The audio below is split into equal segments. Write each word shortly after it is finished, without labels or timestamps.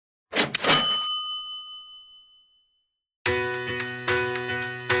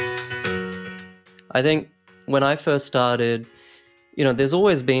I think when I first started, there's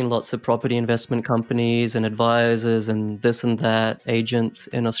always been lots of property investment companies and advisors and this and that, agents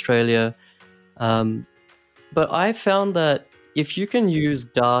in Australia. But I found that if you can use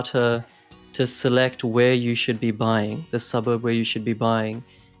data to select where you should be buying, the suburb where you should be buying,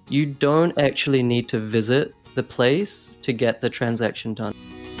 you don't actually need to visit the place to get the transaction done.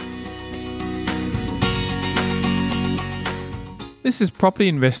 This is Property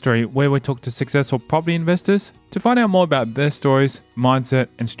Investory, where we talk to successful property investors to find out more about their stories, mindset,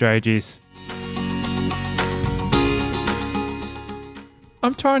 and strategies.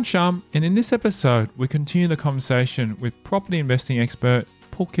 I'm Taran Sham, and in this episode, we continue the conversation with property investing expert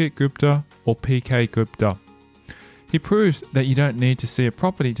Pulkit Gupta, or PK Gupta. He proves that you don't need to see a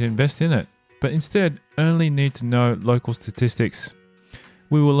property to invest in it, but instead only need to know local statistics.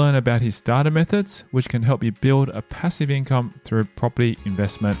 We will learn about his data methods, which can help you build a passive income through property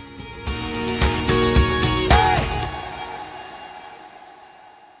investment.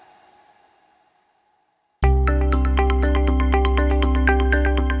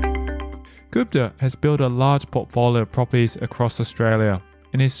 Gupta has built a large portfolio of properties across Australia,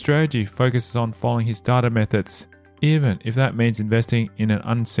 and his strategy focuses on following his data methods, even if that means investing in an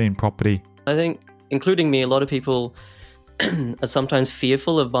unseen property. I think, including me, a lot of people are sometimes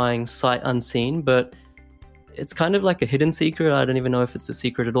fearful of buying sight unseen, but it's kind of like a hidden secret. I don't even know if it's a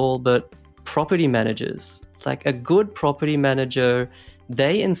secret at all, but property managers, like a good property manager,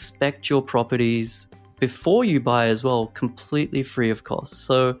 they inspect your properties before you buy as well, completely free of cost.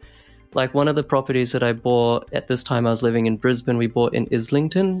 So like one of the properties that I bought at this time, I was living in Brisbane. We bought in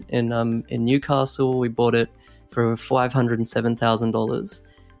Islington in Newcastle. We bought it for $507,000,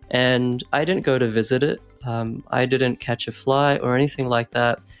 and I didn't go to visit it. I didn't catch a flight or anything like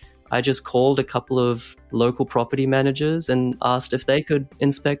that. I just called a couple of local property managers and asked if they could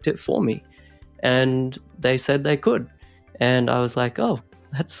inspect it for me, and they said they could. And I was like, oh,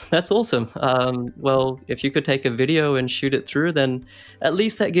 that's awesome. Well, if you could take a video and shoot it through, then at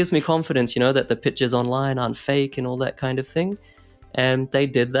least that gives me confidence, that the pictures online aren't fake and all that kind of thing. And they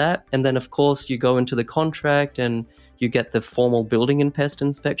did that. And then, of course, you go into the contract and you get the formal building and pest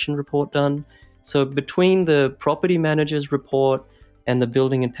inspection report done. So between the property manager's report and the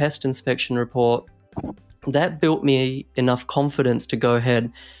building and pest inspection report, that built me enough confidence to go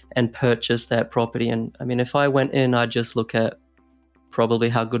ahead and purchase that property. And I mean, if I went in, I'd just look at probably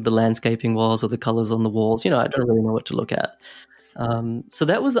how good the landscaping was or the colors on the walls. I don't really know what to look at. So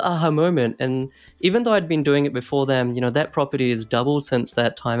that was the aha moment. And even though I'd been doing it before them, that property has doubled since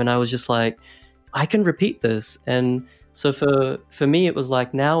that time. And I was just like, I can repeat this. And so for me, it was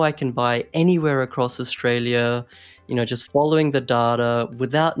like, now I can buy anywhere across Australia, just following the data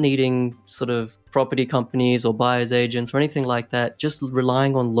without needing sort of property companies or buyer's agents or anything like that, just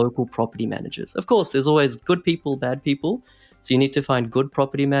relying on local property managers. Of course, there's always good people, bad people. So you need to find good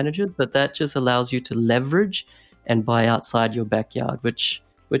property managers, but that just allows you to leverage and buy outside your backyard, which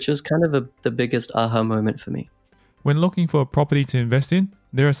was kind of the biggest aha moment for me. When looking for a property to invest in,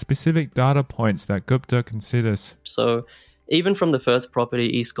 there are specific data points that Gupta considers. So even from the first property,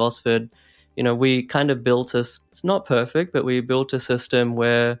 East Gosford, we kind of built it's not perfect, but we built a system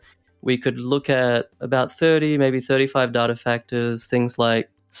where we could look at about 30, maybe 35 data factors, things like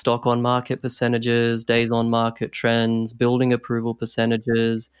stock on market percentages, days on market trends, building approval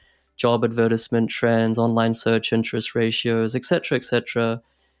percentages, job advertisement trends, online search interest ratios, etc., etc.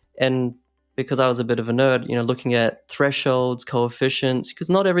 And because I was a bit of a nerd, looking at thresholds, coefficients, because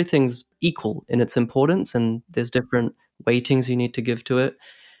not everything's equal in its importance and there's different weightings you need to give to it.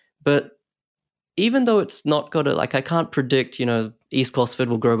 But even though it's not got I can't predict, East Gosford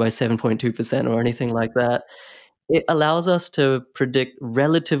will grow by 7.2% or anything like that. It allows us to predict,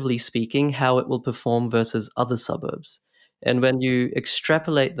 relatively speaking, how it will perform versus other suburbs. And when you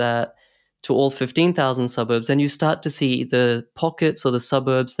extrapolate that to all 15,000 suburbs, then you start to see the pockets or the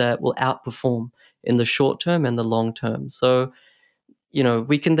suburbs that will outperform in the short term and the long term. So,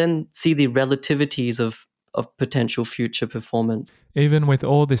 we can then see the relativities of potential future performance. Even with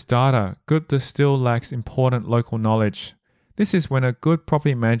all this data, Gupta still lacks important local knowledge. This is when a good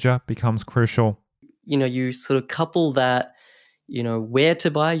property manager becomes crucial. You sort of couple that, where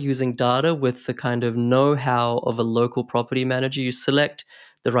to buy using data with the kind of know-how of a local property manager. You select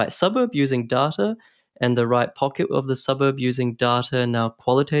the right suburb using data and the right pocket of the suburb using data and now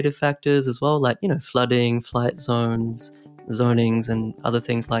qualitative factors as well, like, flooding, flight zones, zonings and other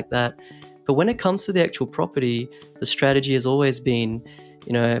things like that. But when it comes to the actual property, the strategy has always been,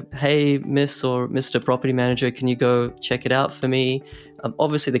 hey, Miss or Mr. Property Manager, can you go check it out for me?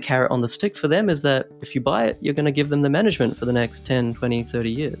 Obviously, the carrot on the stick for them is that if you buy it, you're going to give them the management for the next 10, 20, 30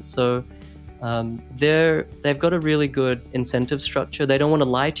 years. So They've got a really good incentive structure. They don't want to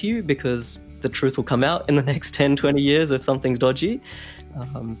lie to you because the truth will come out in the next 10, 20 years if something's dodgy.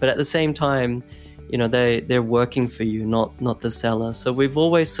 But at the same time, they're working for you, not the seller. So we've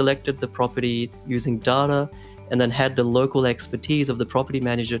always selected the property using data and then had the local expertise of the property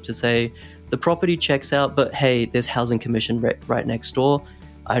manager to say, the property checks out, but hey, there's housing commission right next door.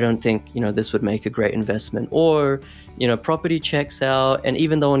 I don't think, this would make a great investment. Or, property checks out, and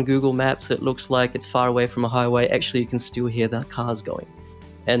even though on Google Maps it looks like it's far away from a highway, actually you can still hear the cars going.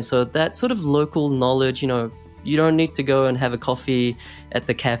 And so that sort of local knowledge, you don't need to go and have a coffee at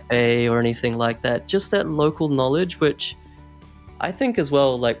the cafe or anything like that. Just that local knowledge, which I think as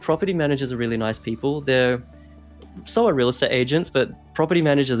well, like property managers are really nice people. So are real estate agents, but property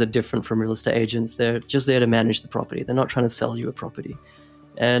managers are different from real estate agents. They're just there to manage the property. They're not trying to sell you a property.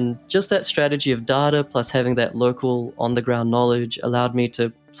 And just that strategy of data plus having that local on-the-ground knowledge allowed me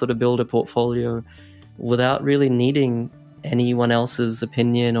to sort of build a portfolio without really needing anyone else's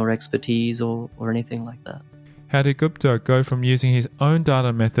opinion or expertise or anything like that. How did Gupta go from using his own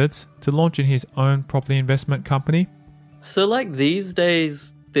data methods to launching his own property investment company? So like these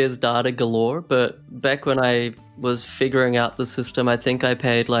days, there's data galore, but back when I was figuring out the system, I think I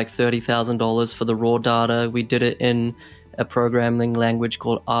paid like $30,000 for the raw data. We did it in a programming language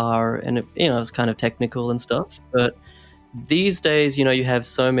called R, and it was kind of technical and stuff. But these days, you have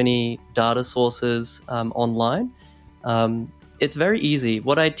so many data sources online. It's very easy.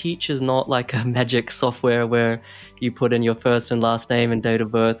 What I teach is not like a magic software where you put in your first and last name and date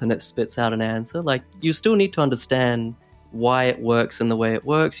of birth and it spits out an answer. Like, you still need to understand why it works and the way it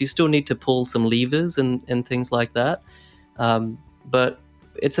works. You still need to pull some levers and things like that. But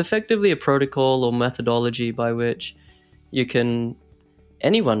it's effectively a protocol or methodology by which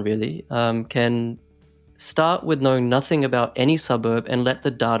anyone really can start with knowing nothing about any suburb and let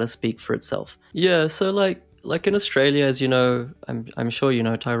the data speak for itself. Yeah, so like in Australia, as you know, I'm sure you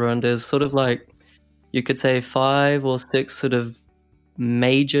know, Tyrone, there's sort of like, you could say 5 or 6 sort of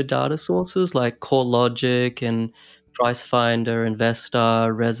major data sources like CoreLogic and Pricefinder,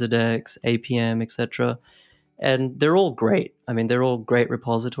 Investor, Residex, APM, etc. And they're all great. I mean, they're all great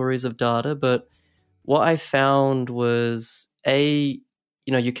repositories of data, but what I found was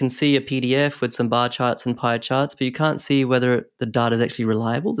you can see a PDF with some bar charts and pie charts, but you can't see whether the data is actually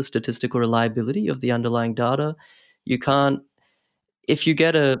reliable, the statistical reliability of the underlying data. You can't, if you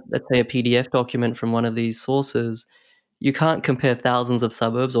get let's say a PDF document from one of these sources, you can't compare thousands of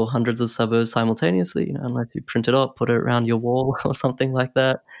suburbs or hundreds of suburbs simultaneously, unless you print it up, put it around your wall or something like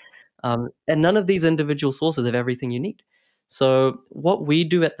that. And none of these individual sources have everything you need. So what we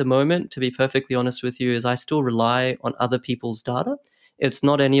do at the moment, to be perfectly honest with you, is I still rely on other people's data. It's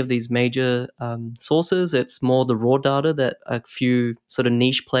not any of these major sources. It's more the raw data that a few sort of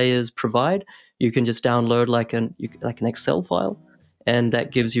niche players provide. You can just download like an Excel file, and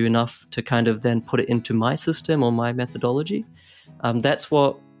that gives you enough to kind of then put it into my system or my methodology. That's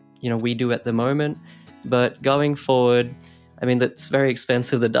what we do at the moment. But going forward, I mean, that's very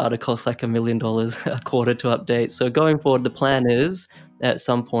expensive. The data costs like $1 million a quarter to update. So going forward, the plan is at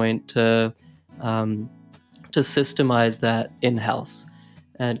some point to systemize that in-house.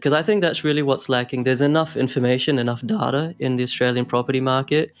 And because I think that's really what's lacking. There's enough information, enough data in the Australian property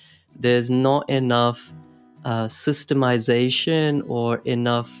market. There's not enough systemization or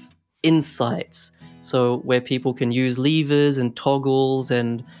enough insights. So where people can use levers and toggles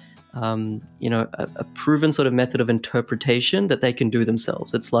and a proven sort of method of interpretation that they can do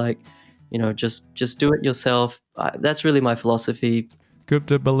themselves. It's like, just do it yourself. That's really my philosophy.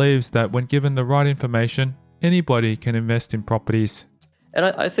 Gupta believes that when given the right information, anybody can invest in properties. And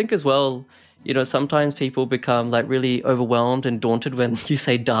I think as well, sometimes people become like really overwhelmed and daunted when you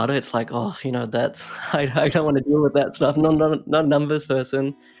say data. It's like, that's, I don't want to deal with that stuff. Not a numbers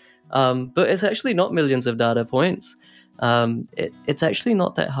person. But it's actually not millions of data points. It's actually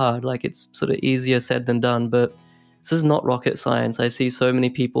not that hard. Like, it's sort of easier said than done, but this is not rocket science. I see so many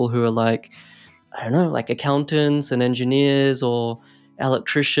people who are like, I don't know, like accountants and engineers or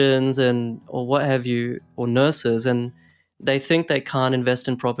electricians or what have you, or nurses, and they think they can't invest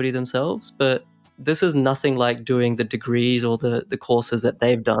in property themselves. But this is nothing like doing the degrees or the courses that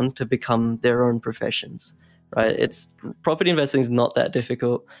they've done to become their own professions, right? Property investing is not that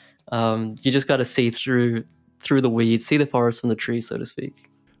difficult. You just got to see through the weeds, see the forest from the trees, so to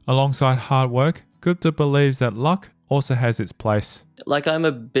speak. Alongside hard work, Gupta believes that luck also has its place. Like, I'm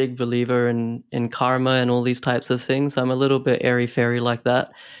a big believer in karma and all these types of things. I'm a little bit airy-fairy like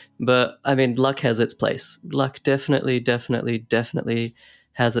that. But, I mean, luck has its place. Luck definitely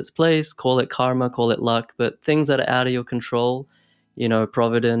has its place. Call it karma, call it luck. But things that are out of your control,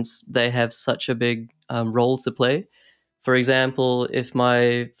 Providence, they have such a big role to play. For example, if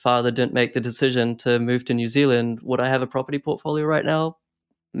my father didn't make the decision to move to New Zealand, would I have a property portfolio right now?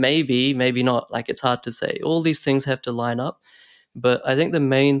 Maybe, maybe not. Like, it's hard to say. All these things have to line up. But I think the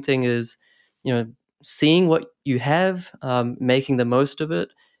main thing is, seeing what you have, making the most of it,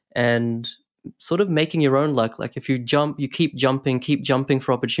 and sort of making your own luck. Like, if you keep jumping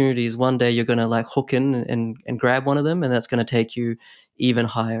for opportunities, one day you're going to like hook in and grab one of them, and that's going to take you even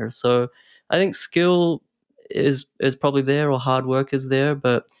higher. So I think skill is probably there, or hard work is there,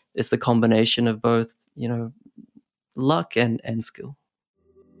 but it's the combination of both, luck and skill.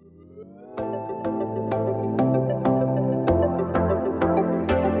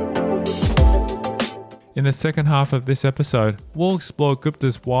 In the second half of this episode, we'll explore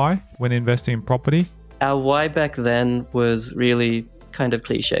Gupta's why when investing in property. Our why back then was really kind of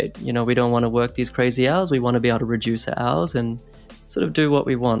cliched. We don't want to work these crazy hours. We want to be able to reduce our hours and sort of do what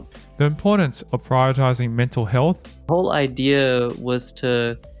we want. The importance of prioritizing mental health. The whole idea was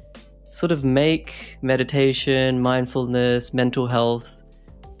to sort of make meditation, mindfulness, mental health,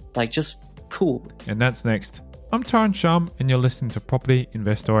 like just cool. And that's next. I'm Taran Shum, and you're listening to Property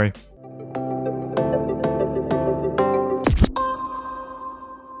Investory.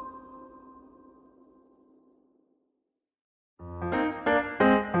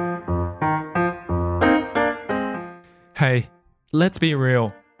 Hey, let's be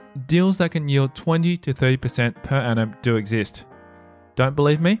real. Deals that can yield 20 to 30% per annum do exist. Don't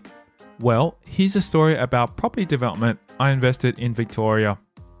believe me? Well, here's a story about property development I invested in Victoria.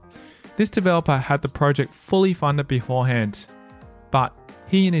 This developer had the project fully funded beforehand, but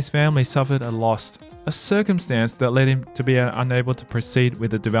he and his family suffered a loss, a circumstance that led him to be unable to proceed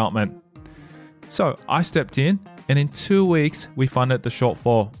with the development. So I stepped in, and in 2 weeks we funded the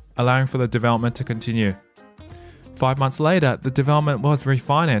shortfall, allowing for the development to continue. 5 months later, the development was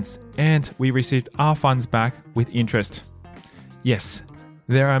refinanced and we received our funds back with interest. Yes,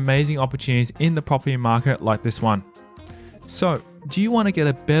 there are amazing opportunities in the property market like this one. So, do you want to get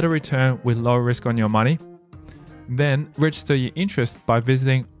a better return with low risk on your money? Then register your interest by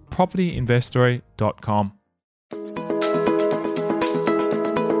visiting propertyinvestory.com.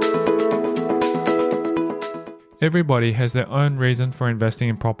 Everybody has their own reason for investing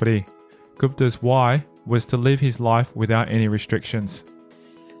in property. Gupta's why was to live his life without any restrictions.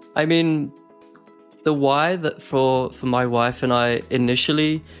 I mean, the why that for my wife and I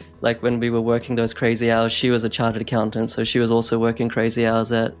initially, like when we were working those crazy hours, she was a chartered accountant, so she was also working crazy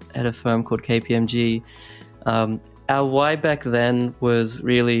hours at a firm called KPMG. Our why back then was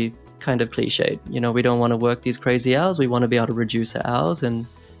really kind of cliched. We don't want to work these crazy hours. We want to be able to reduce our hours and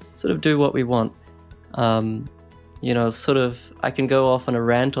sort of do what we want. I can go off on a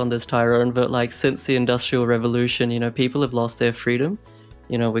rant on this, Tyrone, but like since the Industrial Revolution, people have lost their freedom.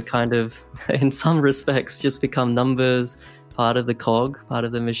 We kind of, in some respects, just become numbers, part of the cog, part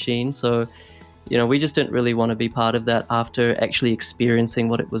of the machine. So, we just didn't really want to be part of that after actually experiencing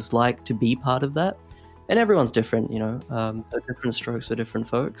what it was like to be part of that. And everyone's different, so different strokes for different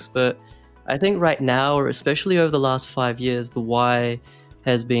folks. But I think right now, or especially over the last 5 years, the why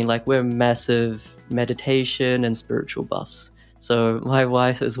has been like we're massive meditation and spiritual buffs. So my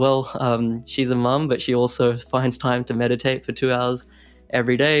wife as well, she's a mum, but she also finds time to meditate for 2 hours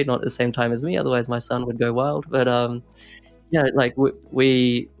every day, not at the same time as me, otherwise my son would go wild. But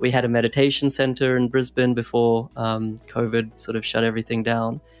we had a meditation center in Brisbane before COVID sort of shut everything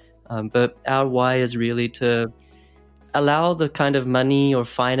down. But our why is really to allow the kind of money or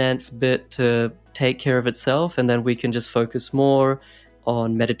finance bit to take care of itself, and then we can just focus more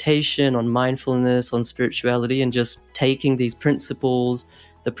on meditation, on mindfulness, on spirituality, and just taking these principles,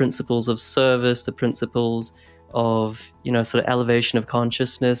 the principles of service, the principles of, sort of elevation of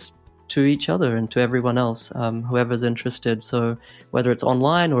consciousness to each other and to everyone else, whoever's interested. So whether it's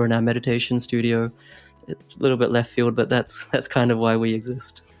online or in our meditation studio, it's a little bit left field, but that's kind of why we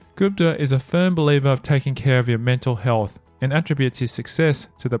exist. Gupta is a firm believer of taking care of your mental health and attributes his success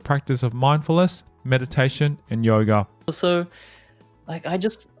to the practice of mindfulness, meditation, and yoga. So,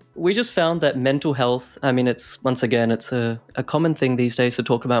 we just found that mental health, it's a common thing these days to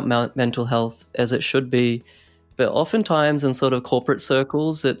talk about mental health, as it should be, but oftentimes in sort of corporate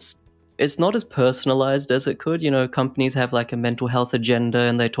circles, it's not as personalized as it could. Companies have like a mental health agenda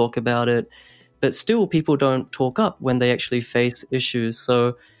and they talk about it, but still people don't talk up when they actually face issues.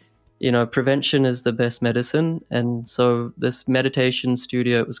 So, prevention is the best medicine. And so this meditation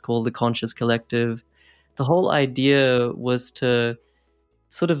studio, it was called the Conscious Collective. The whole idea was to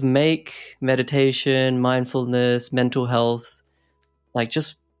sort of make meditation, mindfulness, mental health, like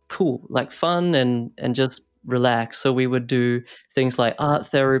just cool, like fun and just relax. So we would do things like art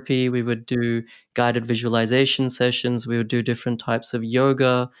therapy, we would do guided visualization sessions, we would do different types of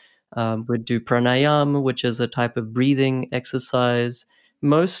yoga, we'd do pranayama, which is a type of breathing exercise,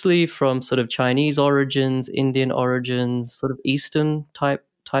 mostly from sort of Chinese origins, Indian origins, sort of Eastern type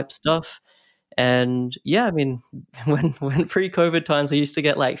stuff. And yeah, I mean, when pre-COVID times, we used to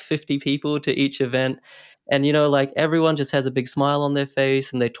get like 50 people to each event, and like everyone just has a big smile on their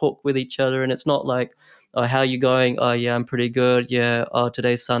face, and they talk with each other, and it's not like, oh, how you going? Oh yeah, I'm pretty good. Yeah. Oh,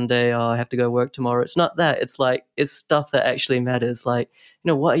 today's Sunday. Oh, I have to go work tomorrow. It's not that. It's like it's stuff that actually matters. Like,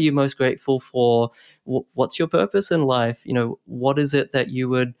 what are you most grateful for? What's your purpose in life? What is it that you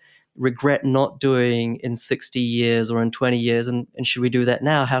would regret not doing in 60 years or in 20 years, and should we do that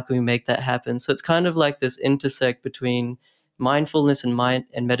now? How can we make that happen? So it's kind of like this intersect between mindfulness and mind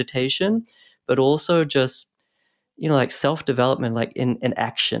and meditation, but also just like self-development, like in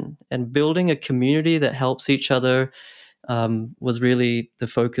action, and building a community that helps each other was really the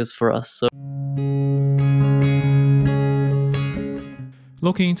focus for us. So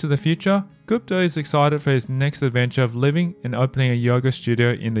Looking into the future, Gupta is excited for his next adventure of living and opening a yoga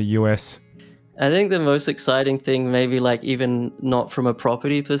studio in the US. I think the most exciting thing, maybe like even not from a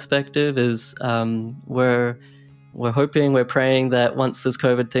property perspective, is we're hoping, we're praying that once this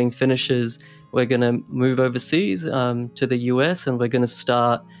COVID thing finishes, we're going to move overseas to the US, and we're going to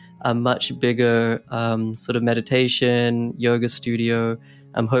start a much bigger sort of meditation yoga studio,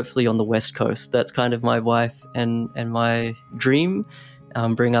 hopefully on the West Coast. That's kind of my wife and my dream.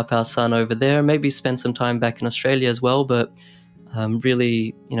 Bring up our son over there, maybe spend some time back in Australia as well, but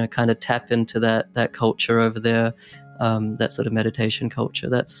really, kind of tap into that culture over there, that sort of meditation culture.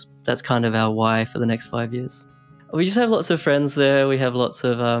 That's kind of our why for the next 5 years. We just have lots of friends there. We have lots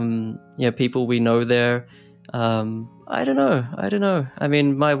of people we know there. I don't know. I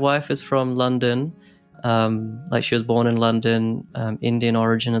mean, my wife is from London. Like she was born in London, Indian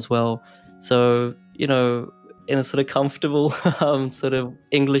origin as well. So, in a sort of comfortable sort of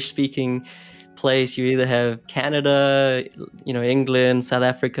English-speaking place, you either have Canada, England, South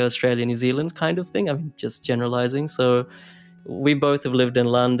Africa, Australia, New Zealand kind of thing. I mean, just generalizing. So we both have lived in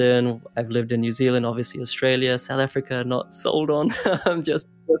London. I've lived in New Zealand, obviously Australia, South Africa, not sold on, just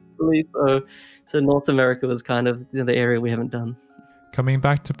fully. So North America was kind of the area we haven't done. Coming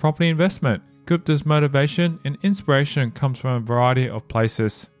back to property investment, Gupta's motivation and inspiration comes from a variety of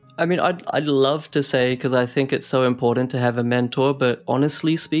places. I mean, I'd love to say, because I think it's so important to have a mentor, but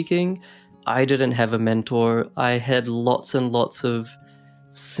honestly speaking, I didn't have a mentor. I had lots and lots of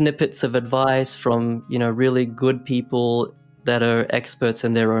snippets of advice from, really good people that are experts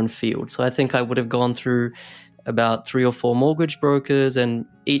in their own field. So I think I would have gone through about 3 or 4 mortgage brokers, and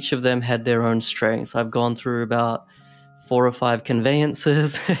each of them had their own strengths. I've gone through about 4 or 5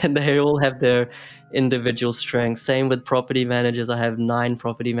 conveyancers, and they all have their individual strengths. Same with property managers. I have 9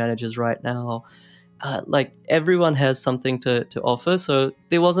 property managers right now. Like everyone has something to offer. So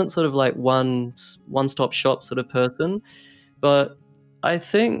there wasn't sort of like one-stop shop sort of person. But I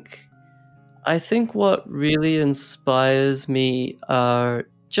think what really inspires me are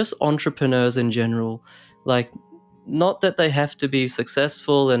just entrepreneurs in general. Like, not that they have to be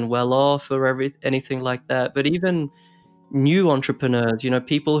successful and well off or anything like that, but even new entrepreneurs,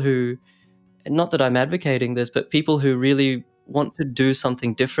 people who, not that I'm advocating this, but people who really want to do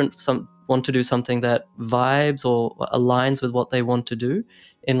something different, want to do something that vibes or aligns with what they want to do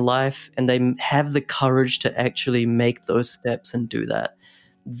in life, and they have the courage to actually make those steps and do that.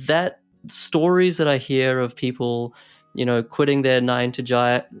 That stories that I hear of people, quitting their 9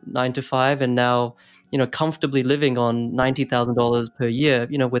 to 5 and now, comfortably living on $90,000 per year,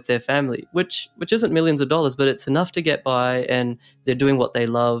 with their family, which isn't millions of dollars, but it's enough to get by, and they're doing what they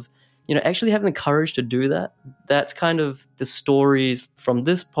love. Actually having the courage to do that, that's kind of the stories from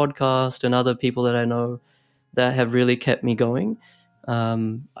this podcast and other people that I know that have really kept me going.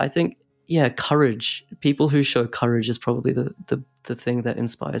 I think, courage. People who show courage is probably the thing that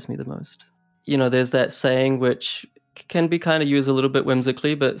inspires me the most. There's that saying which can be kind of used a little bit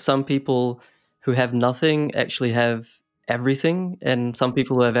whimsically, but some people who have nothing actually have everything, and some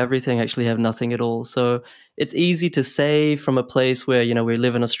people who have everything actually have nothing at all. So it's easy to say from a place where, we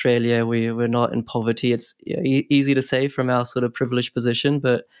live in Australia, we're not in poverty. It's easy to say from our sort of privileged position,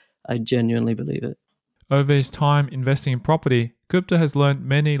 but I genuinely believe it. Over his time investing in property, Gupta has learned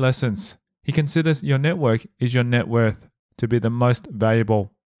many lessons. He considers your network is your net worth to be the most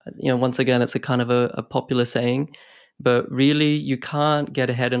valuable. Once again, it's a kind of a popular saying, but really you can't get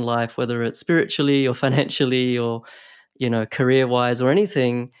ahead in life, whether it's spiritually or financially or, career-wise or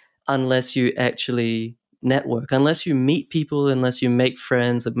anything, unless you actually network, unless you meet people, unless you make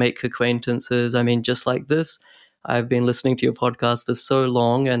friends and make acquaintances. I mean, just like this, I've been listening to your podcast for so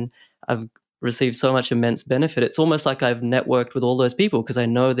long and I've received so much immense benefit. It's almost like I've networked with all those people because I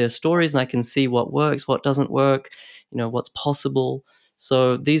know their stories and I can see what works, what doesn't work, what's possible.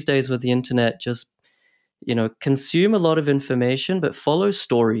 So these days with the internet, just, consume a lot of information, but follow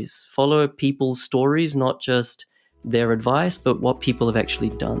stories, follow people's stories, not just their advice, but what people have actually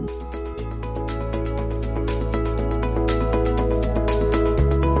done.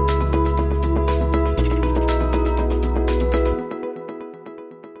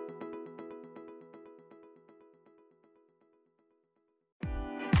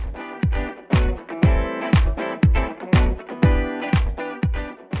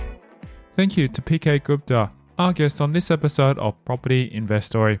 Thank you to PK Gupta, our guest on this episode of Property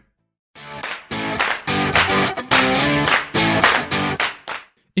Investory.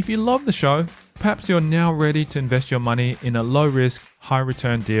 If you love the show, perhaps you're now ready to invest your money in a low-risk,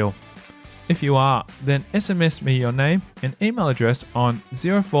 high-return deal. If you are, then SMS me your name and email address on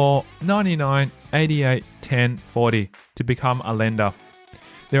 04 99 88 10 40 to become a lender.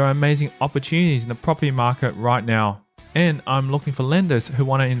 There are amazing opportunities in the property market right now, and I'm looking for lenders who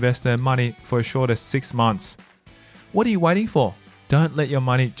want to invest their money for as short as 6 months. What are you waiting for? Don't let your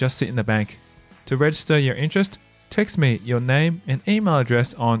money just sit in the bank. To register your interest, text me your name and email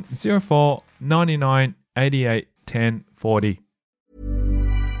address on 04 99 88 10 40.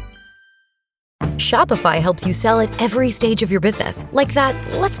 Shopify helps you sell at every stage of your business. Like that,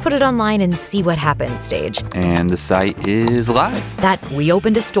 let's put it online and see what happens stage. And the site is live. That we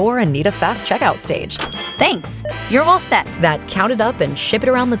opened a store and need a fast checkout stage. Thanks. You're all set. That count it up and ship it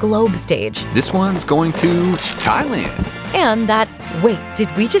around the globe stage. This one's going to Thailand. And that, wait,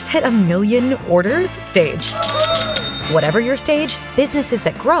 did we just hit 1 million orders stage? Whatever your stage, businesses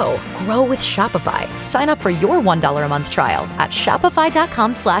that grow with Shopify. Sign up for your $1 a month trial at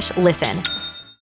shopify.com/listen.